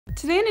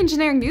Today in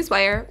Engineering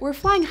Newswire, we're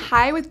flying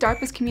high with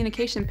DARPA's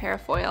communication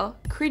parafoil,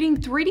 creating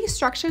 3D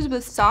structures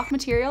with soft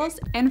materials,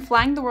 and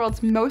flying the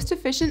world's most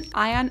efficient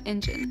ion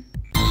engine.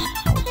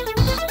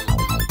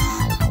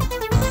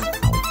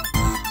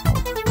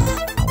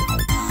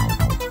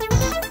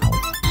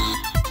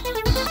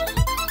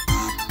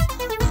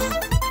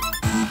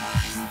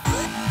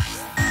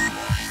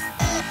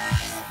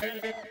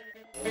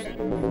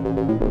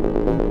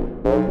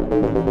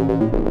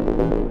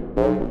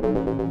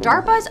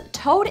 DARPA's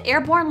Towed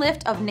Airborne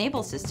Lift of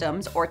Naval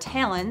Systems, or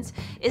TALONS,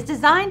 is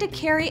designed to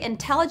carry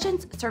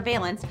intelligence,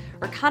 surveillance,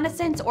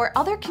 reconnaissance, or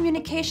other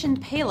communication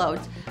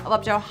payloads of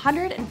up to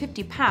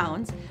 150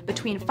 pounds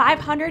between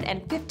 500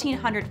 and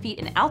 1,500 feet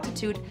in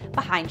altitude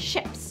behind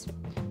ships,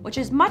 which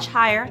is much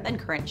higher than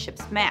current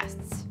ships'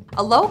 masts.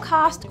 A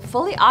low-cost,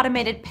 fully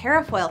automated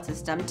parafoil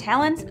system,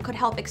 TALONS could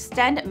help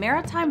extend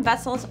maritime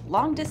vessels'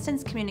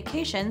 long-distance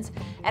communications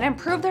and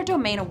improve their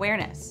domain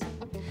awareness.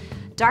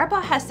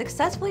 DARPA has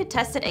successfully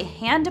tested a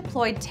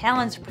hand-deployed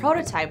TALONS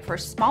prototype for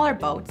smaller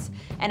boats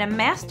and a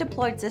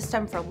mast-deployed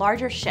system for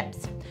larger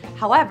ships.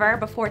 However,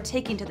 before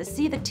taking to the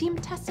sea, the team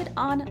tested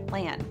on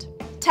land.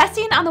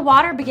 Testing on the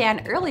water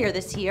began earlier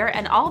this year,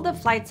 and all of the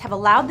flights have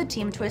allowed the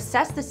team to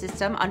assess the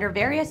system under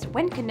various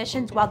wind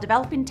conditions while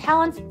developing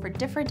TALONS for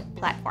different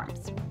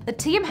platforms. The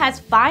team has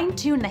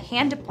fine-tuned the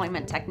hand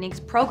deployment techniques,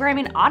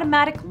 programming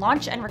automatic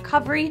launch and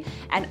recovery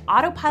and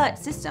autopilot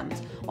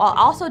systems, while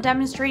also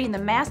demonstrating the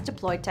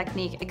mast-deployed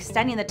technique,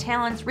 extending the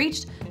TALONS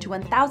reach to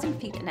 1,000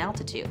 feet in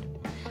altitude.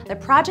 The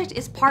project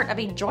is part of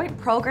a joint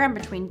program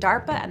between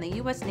DARPA and the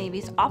U.S.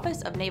 Navy's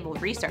Office of Naval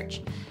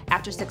Research.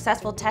 After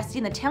successful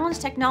testing, the TALONS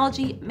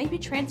technology may be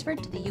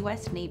transferred to the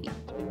U.S. Navy.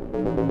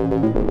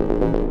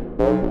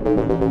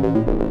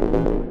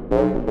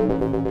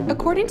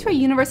 According to a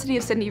University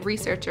of Sydney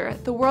researcher,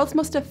 the world's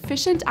most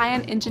efficient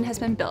ion engine has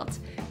been built,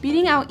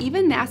 beating out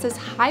even NASA's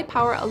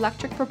high-power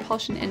electric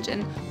propulsion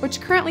engine,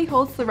 which currently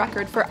holds the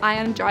record for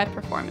ion drive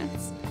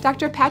performance.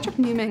 Dr. Patrick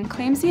Newman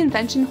claims the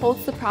invention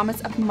holds the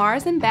promise of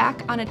Mars and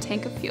back on a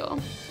tank of fuel.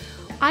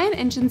 Ion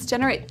engines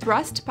generate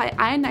thrust by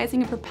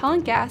ionizing a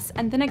propellant gas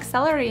and then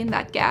accelerating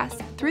that gas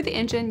through the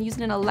engine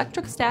using an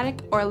electrostatic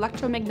or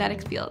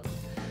electromagnetic field.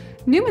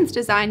 Newman's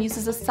design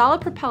uses a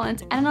solid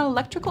propellant and an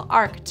electrical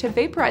arc to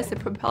vaporize the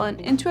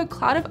propellant into a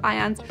cloud of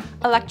ions,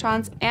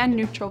 electrons, and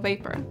neutral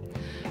vapor.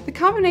 The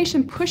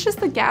combination pushes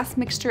the gas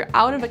mixture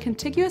out of a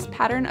contiguous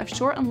pattern of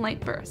short and light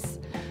bursts.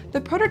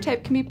 The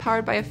prototype can be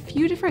powered by a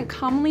few different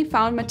commonly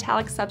found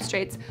metallic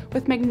substrates,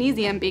 with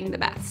magnesium being the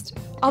best.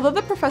 Although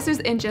the professor's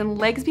engine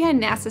lags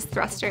behind NASA's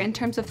thruster in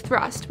terms of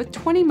thrust with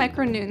 20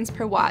 micronewtons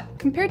per watt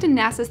compared to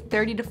NASA's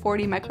 30 to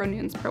 40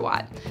 micronewtons per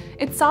watt,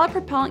 its solid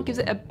propellant gives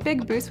it a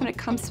big boost when it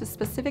comes to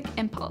specific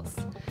impulse.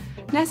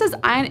 NASA's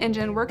ion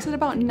engine works at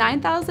about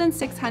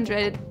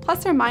 9,600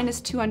 plus or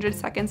minus 200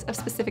 seconds of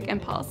specific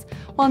impulse,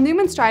 while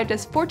Newman's drive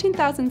does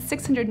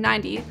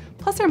 14,690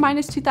 plus or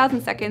minus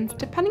 2,000 seconds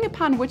depending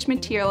upon which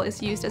material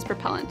is used as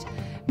propellant,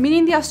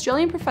 meaning the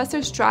Australian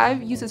professor's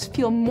drive uses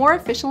fuel more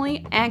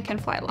efficiently and can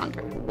fly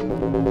longer.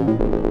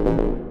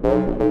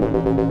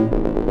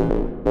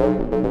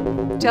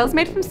 Gels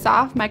made from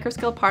soft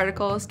microscale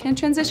particles can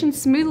transition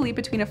smoothly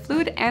between a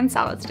fluid and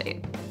solid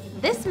state.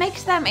 This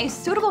makes them a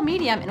suitable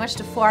medium in which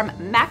to form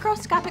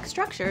macroscopic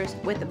structures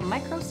with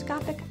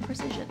microscopic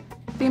precision.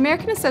 The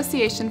American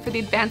Association for the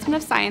Advancement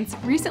of Science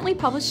recently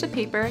published a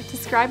paper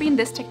describing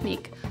this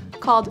technique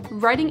called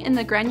Writing in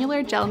the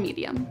Granular Gel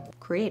Medium.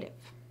 Creative.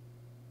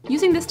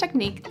 Using this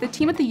technique, the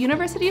team at the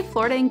University of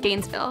Florida in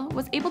Gainesville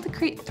was able to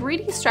create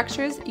 3D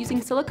structures using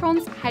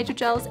silicones,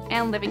 hydrogels,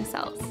 and living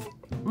cells.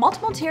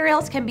 Multiple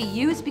materials can be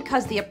used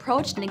because the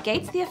approach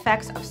negates the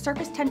effects of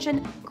surface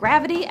tension,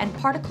 gravity, and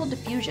particle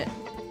diffusion.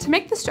 To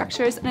make the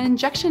structures, an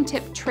injection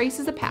tip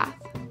traces a path.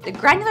 The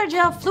granular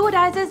gel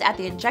fluidizes at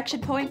the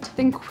injection point,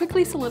 then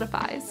quickly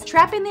solidifies,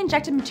 trapping the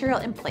injected material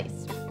in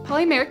place.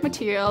 Polymeric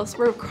materials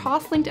were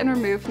cross-linked and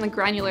removed from the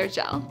granular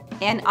gel.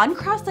 And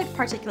uncross-linked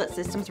particulate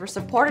systems were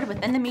supported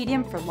within the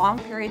medium for long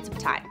periods of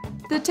time.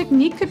 The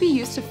technique could be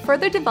used to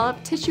further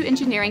develop tissue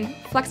engineering,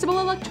 flexible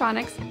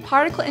electronics,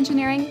 particle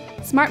engineering,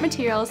 smart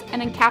materials,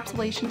 and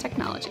encapsulation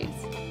technologies.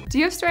 Do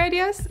you have story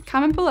ideas?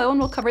 Comment below and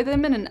we'll cover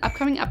them in an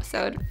upcoming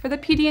episode. For the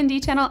PD&D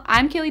channel,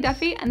 I'm Kaylee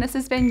Duffy, and this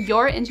has been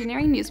your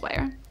Engineering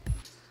Newswire.